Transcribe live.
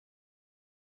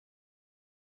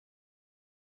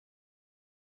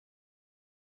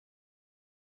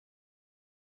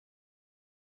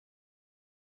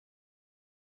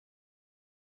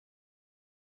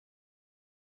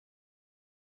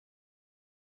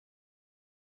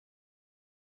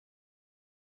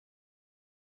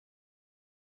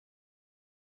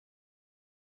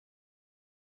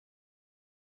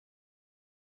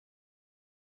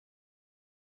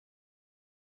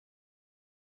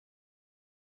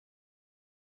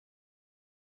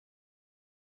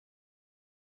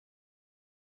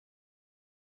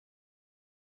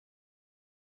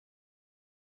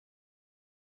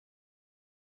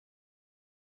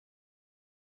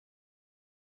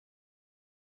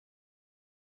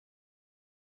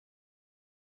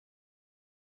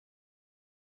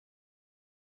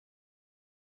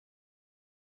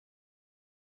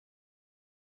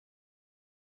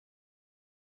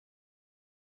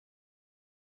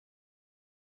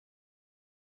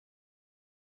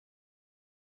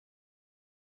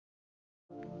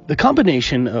The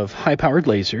combination of high-powered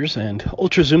lasers and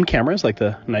ultra-zoom cameras like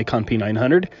the Nikon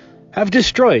P900 have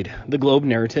destroyed the globe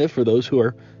narrative for those who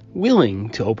are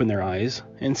willing to open their eyes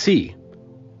and see.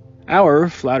 Our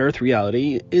flat Earth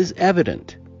reality is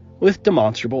evident, with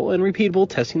demonstrable and repeatable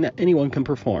testing that anyone can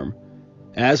perform.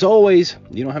 As always,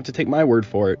 you don't have to take my word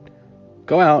for it.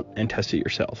 Go out and test it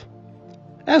yourself.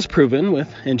 As proven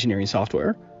with engineering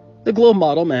software, the globe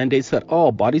model mandates that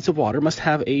all bodies of water must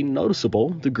have a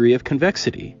noticeable degree of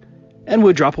convexity and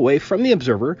would drop away from the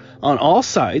observer on all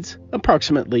sides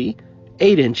approximately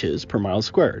 8 inches per mile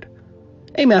squared,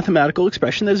 a mathematical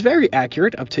expression that is very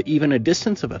accurate up to even a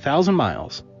distance of 1,000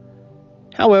 miles.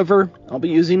 However, I'll be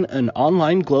using an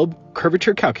online globe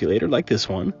curvature calculator like this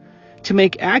one to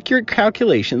make accurate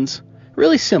calculations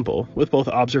really simple with both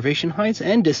observation heights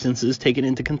and distances taken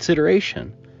into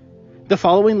consideration. The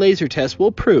following laser test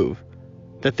will prove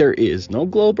that there is no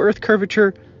globe Earth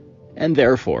curvature and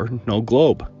therefore no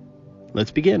globe.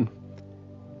 Let's begin.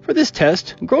 For this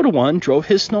test, Grota 1 drove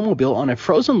his snowmobile on a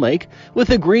frozen lake with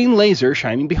a green laser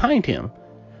shining behind him.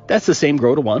 That's the same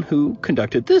Grota 1 who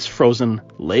conducted this frozen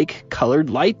lake colored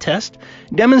light test,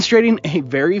 demonstrating a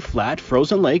very flat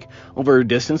frozen lake over a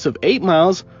distance of 8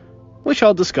 miles, which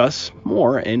I'll discuss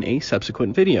more in a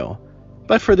subsequent video.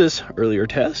 But for this earlier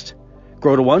test,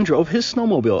 Grota 1 drove his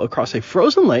snowmobile across a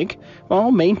frozen lake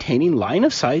while maintaining line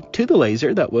of sight to the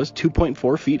laser that was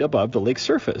 2.4 feet above the lake's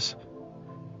surface.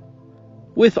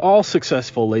 With all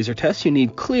successful laser tests, you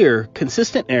need clear,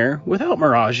 consistent air without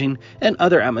miraging and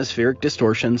other atmospheric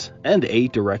distortions and a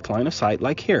direct line of sight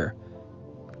like here.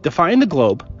 Defying the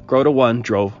globe, Grota 1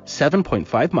 drove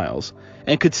 7.5 miles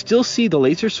and could still see the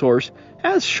laser source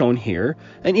as shown here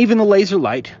and even the laser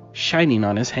light shining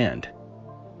on his hand.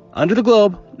 Under the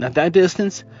globe, at that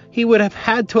distance, he would have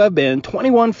had to have been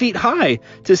 21 feet high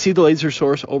to see the laser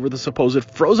source over the supposed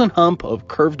frozen hump of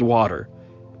curved water.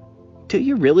 Do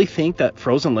you really think that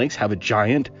frozen lakes have a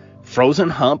giant, frozen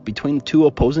hump between two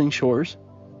opposing shores?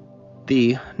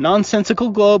 The nonsensical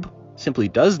globe simply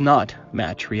does not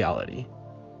match reality.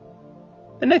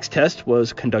 The next test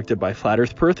was conducted by Flat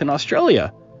Earth Perth in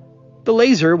Australia. The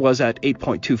laser was at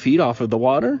 8.2 feet off of the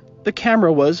water. The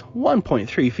camera was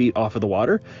 1.3 feet off of the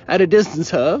water at a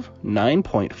distance of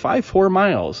 9.54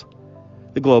 miles.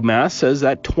 The globe mass says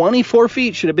that 24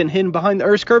 feet should have been hidden behind the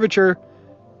Earth's curvature.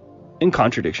 In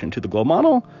contradiction to the globe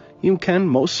model, you can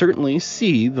most certainly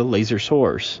see the laser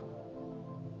source.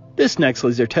 This next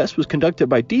laser test was conducted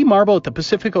by D. Marble at the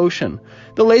Pacific Ocean.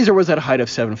 The laser was at a height of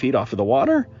 7 feet off of the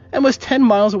water and was 10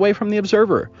 miles away from the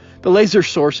observer. The laser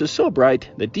source is so bright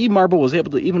that D. Marble was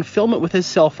able to even film it with his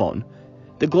cell phone.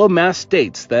 The globe mass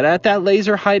states that at that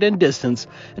laser height and distance,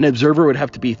 an observer would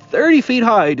have to be 30 feet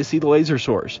high to see the laser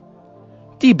source.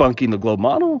 Debunking the globe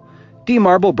model, D.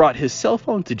 Marble brought his cell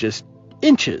phone to just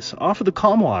inches off of the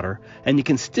calm water, and you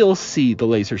can still see the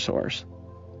laser source.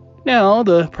 Now,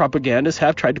 the propagandists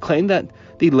have tried to claim that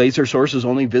the laser source is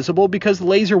only visible because the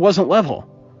laser wasn't level.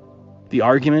 The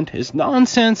argument is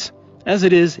nonsense, as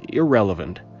it is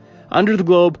irrelevant. Under the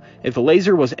globe, if the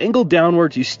laser was angled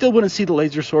downwards, you still wouldn't see the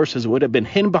laser source as it would have been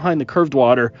hidden behind the curved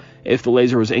water. If the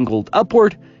laser was angled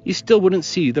upward, you still wouldn't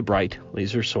see the bright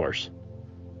laser source.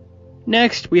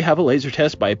 Next, we have a laser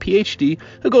test by a PhD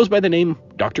who goes by the name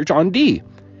Dr. John D.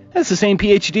 That's the same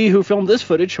PhD who filmed this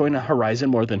footage showing a horizon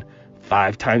more than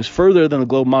 5 times further than the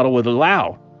globe model would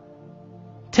allow.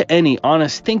 To any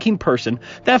honest thinking person,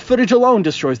 that footage alone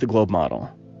destroys the globe model.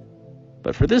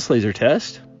 But for this laser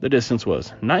test, the distance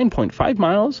was 9.5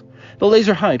 miles, the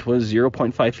laser height was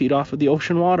 0.5 feet off of the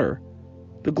ocean water.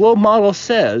 The globe model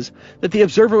says that the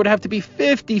observer would have to be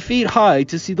 50 feet high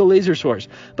to see the laser source,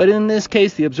 but in this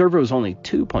case, the observer was only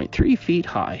 2.3 feet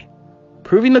high.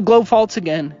 Proving the globe faults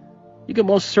again, you can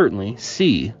most certainly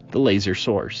see the laser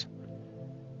source.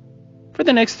 For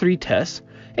the next 3 tests,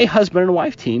 a husband and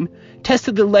wife team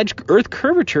tested the alleged Earth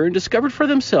curvature and discovered for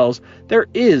themselves there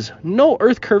is no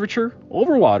Earth curvature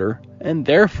over water and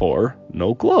therefore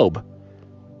no globe.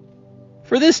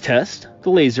 For this test, the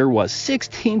laser was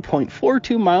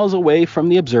 16.42 miles away from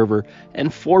the observer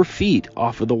and 4 feet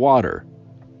off of the water.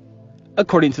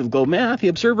 According to the globe math, the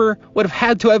observer would have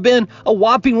had to have been a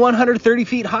whopping 130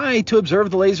 feet high to observe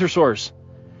the laser source.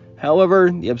 However,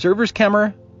 the observer's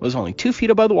camera was only 2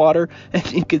 feet above the water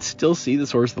and you could still see the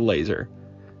source of the laser.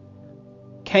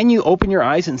 Can you open your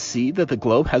eyes and see that the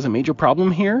globe has a major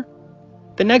problem here?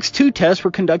 The next 2 tests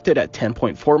were conducted at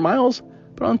 10.4 miles,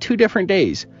 but on 2 different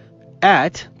days.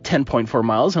 At 10.4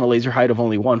 miles and a laser height of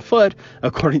only 1 foot,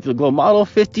 according to the globe model,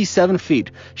 57 feet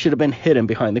should have been hidden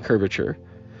behind the curvature.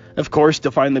 Of course,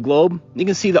 to find the globe, you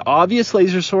can see the obvious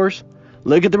laser source.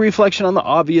 Look at the reflection on the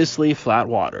obviously flat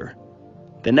water.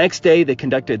 The next day, they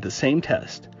conducted the same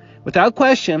test. Without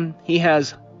question, he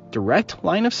has direct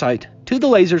line of sight to the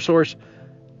laser source,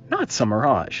 not some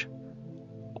mirage.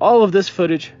 All of this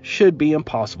footage should be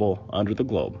impossible under the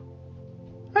globe.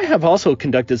 I have also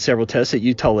conducted several tests at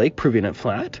Utah Lake proving it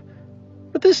flat,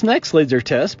 but this next laser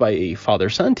test by a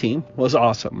father-son team was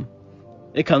awesome.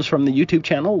 It comes from the YouTube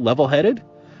channel Level-Headed.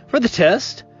 For the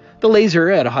test, the laser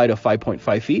at a height of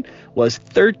 5.5 feet was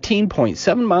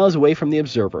 13.7 miles away from the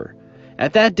observer.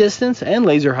 At that distance and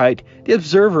laser height, the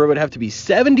observer would have to be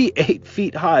 78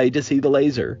 feet high to see the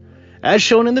laser. As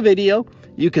shown in the video,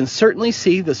 you can certainly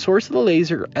see the source of the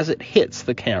laser as it hits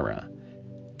the camera.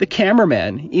 The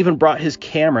cameraman even brought his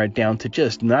camera down to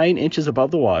just 9 inches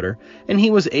above the water, and he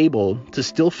was able to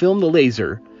still film the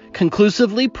laser,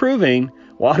 conclusively proving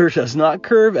water does not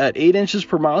curve at 8 inches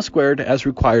per mile squared as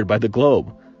required by the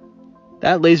globe.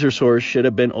 That laser source should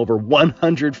have been over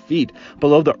 100 feet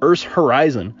below the Earth's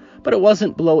horizon, but it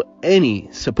wasn't below any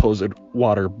supposed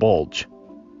water bulge.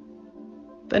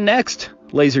 The next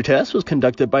laser test was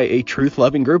conducted by a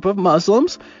truth-loving group of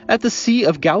Muslims at the Sea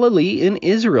of Galilee in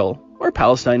Israel, or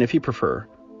Palestine if you prefer.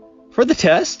 For the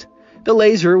test, the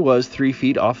laser was 3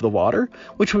 feet off the water,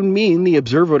 which would mean the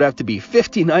observer would have to be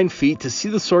 59 feet to see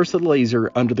the source of the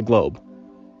laser under the globe.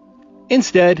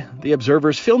 Instead, the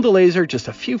observers filmed the laser just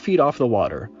a few feet off the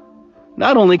water.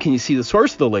 Not only can you see the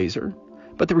source of the laser,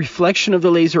 but the reflection of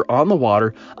the laser on the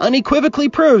water unequivocally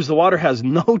proves the water has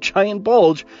no giant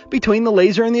bulge between the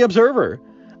laser and the observer.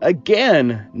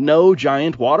 Again, no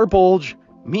giant water bulge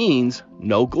means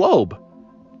no globe.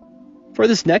 For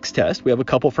this next test, we have a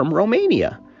couple from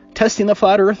Romania, testing the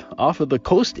flat Earth off of the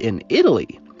coast in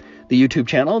Italy. The YouTube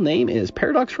channel name is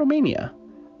Paradox Romania.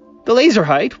 The laser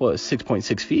height was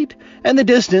 6.6 feet, and the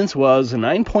distance was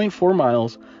 9.4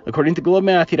 miles. According to globe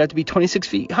math, you'd have to be 26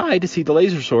 feet high to see the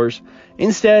laser source.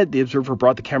 Instead, the observer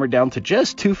brought the camera down to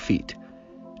just 2 feet.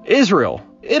 Israel,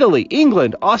 Italy,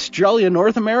 England, Australia,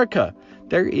 North America.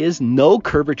 There is no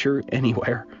curvature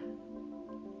anywhere.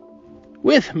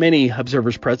 With many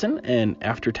observers present, and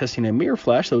after testing a mirror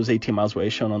flash that was 18 miles away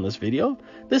shown on this video,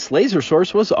 this laser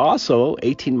source was also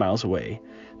 18 miles away.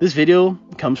 This video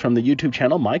comes from the YouTube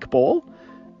channel Mike Bowl.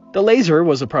 The laser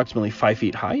was approximately 5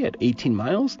 feet high at 18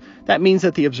 miles. That means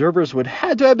that the observers would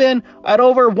have to have been at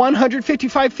over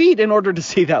 155 feet in order to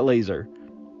see that laser.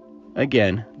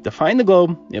 Again, to find the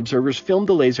globe, the observers filmed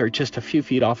the laser just a few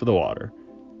feet off of the water.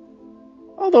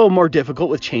 Although more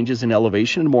difficult with changes in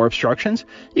elevation and more obstructions,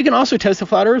 you can also test the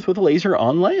flat Earth with a laser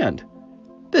on land.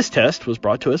 This test was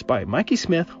brought to us by Mikey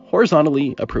Smith,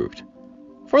 horizontally approved.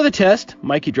 For the test,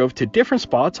 Mikey drove to different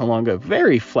spots along a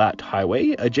very flat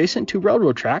highway adjacent to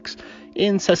railroad tracks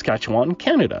in Saskatchewan,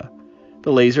 Canada.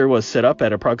 The laser was set up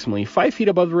at approximately 5 feet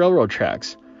above the railroad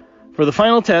tracks. For the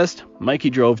final test, Mikey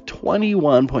drove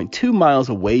 21.2 miles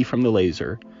away from the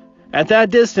laser. At that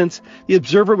distance, the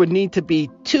observer would need to be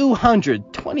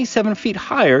 227 feet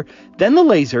higher than the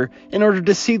laser in order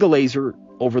to see the laser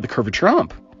over the curvature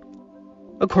hump.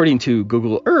 According to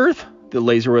Google Earth, the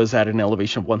laser was at an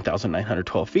elevation of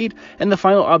 1,912 feet, and the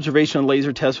final observation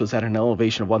laser test was at an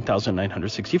elevation of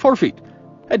 1,964 feet,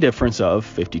 a difference of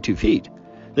 52 feet.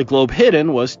 The globe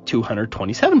hidden was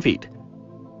 227 feet.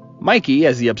 Mikey,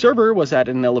 as the observer, was at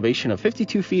an elevation of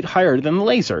 52 feet higher than the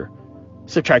laser.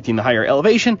 Subtracting the higher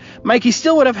elevation, Mikey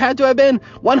still would have had to have been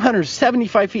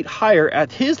 175 feet higher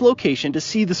at his location to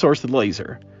see the source of the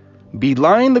laser.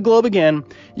 Beeline the globe again,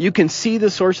 you can see the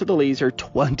source of the laser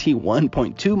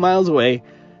 21.2 miles away.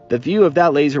 The view of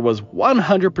that laser was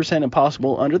 100%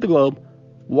 impossible under the globe.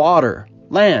 Water,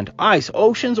 land, ice,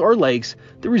 oceans, or lakes,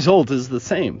 the result is the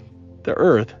same. The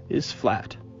Earth is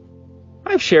flat.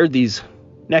 I've shared these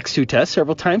next two tests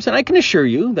several times, and I can assure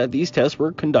you that these tests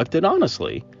were conducted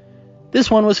honestly.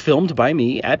 This one was filmed by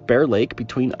me at Bear Lake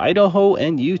between Idaho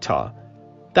and Utah.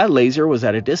 That laser was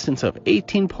at a distance of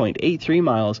 18.83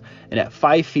 miles and at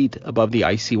 5 feet above the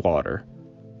icy water.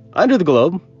 Under the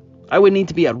globe, I would need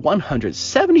to be at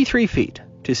 173 feet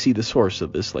to see the source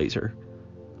of this laser.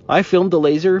 I filmed the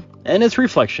laser and its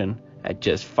reflection at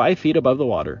just 5 feet above the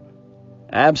water.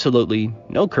 Absolutely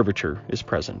no curvature is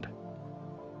present.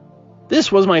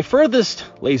 This was my furthest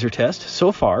laser test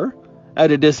so far,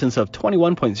 at a distance of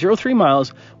 21.03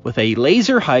 miles with a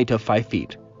laser height of 5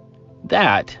 feet.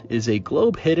 That is a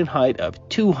globe hidden height of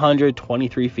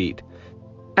 223 feet.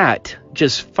 At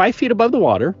just 5 feet above the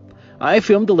water, I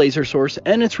filmed the laser source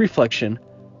and its reflection,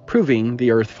 proving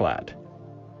the Earth flat.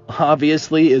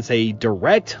 Obviously, it's a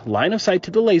direct line of sight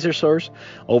to the laser source,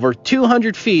 over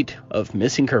 200 feet of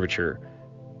missing curvature.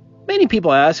 Many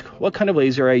people ask what kind of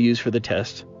laser I use for the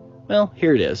test. Well,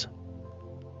 here it is.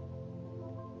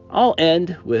 I'll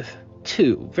end with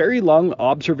two very long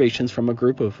observations from a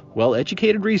group of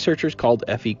well-educated researchers called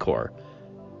FE Core.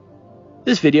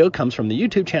 This video comes from the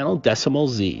YouTube channel Decimal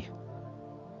Z.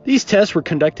 These tests were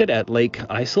conducted at Lake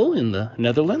IJssel in the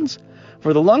Netherlands.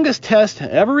 For the longest test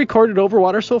ever recorded over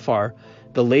water so far,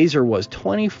 the laser was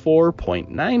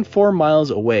 24.94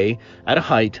 miles away at a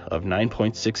height of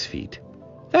 9.6 feet.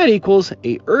 That equals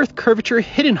a Earth curvature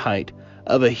hidden height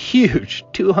of a huge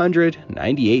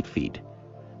 298 feet.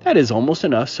 That is almost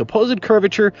enough supposed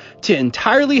curvature to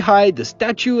entirely hide the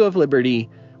Statue of Liberty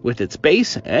with its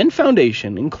base and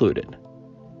foundation included.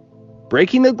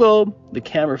 Breaking the globe, the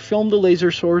camera filmed the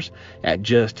laser source at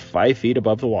just 5 feet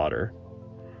above the water.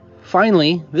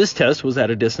 Finally, this test was at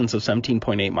a distance of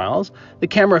 17.8 miles. The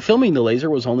camera filming the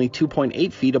laser was only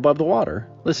 2.8 feet above the water.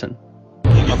 Listen.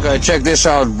 Okay, check this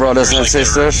out, brothers and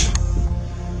sisters.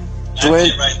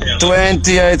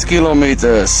 28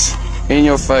 kilometers in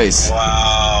your face.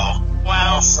 Wow.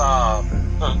 Wow.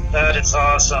 Awesome. That is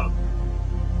awesome.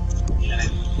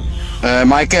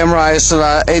 My camera is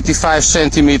 85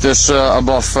 centimeters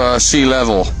above sea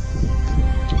level.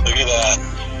 Look at that.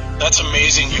 That's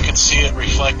amazing. You can see it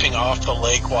reflecting off the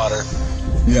lake water.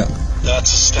 Yeah.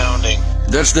 That's astounding.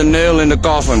 That's the nail in the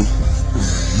coffin.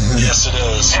 Yes, it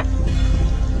is.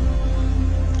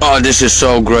 Oh, this is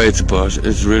so great, boss.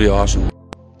 It's really awesome.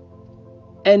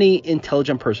 Any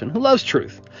intelligent person who loves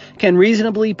truth can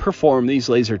reasonably perform these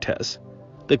laser tests.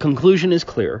 The conclusion is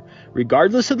clear.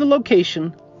 Regardless of the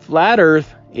location, flat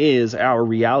Earth is our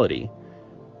reality.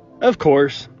 Of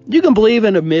course, you can believe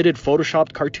in omitted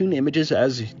photoshopped cartoon images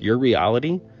as your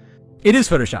reality. It is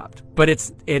photoshopped, but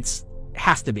it's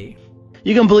has to be.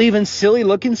 You can believe in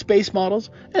silly-looking space models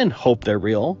and hope they're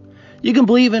real. You can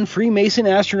believe in Freemason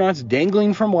astronauts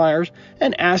dangling from wires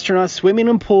and astronauts swimming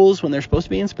in pools when they're supposed to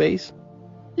be in space.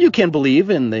 You can believe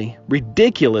in the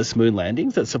ridiculous moon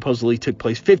landings that supposedly took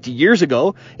place 50 years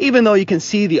ago, even though you can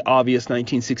see the obvious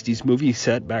 1960s movie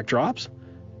set backdrops.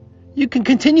 You can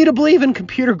continue to believe in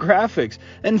computer graphics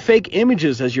and fake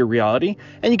images as your reality,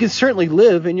 and you can certainly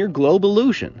live in your globe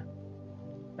illusion.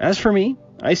 As for me,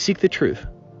 I seek the truth,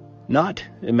 not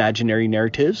imaginary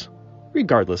narratives,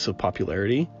 regardless of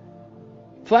popularity.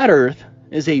 Flat Earth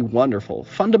is a wonderful,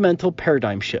 fundamental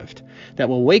paradigm shift that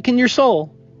will awaken your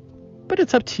soul, but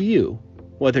it's up to you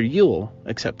whether you'll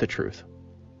accept the truth.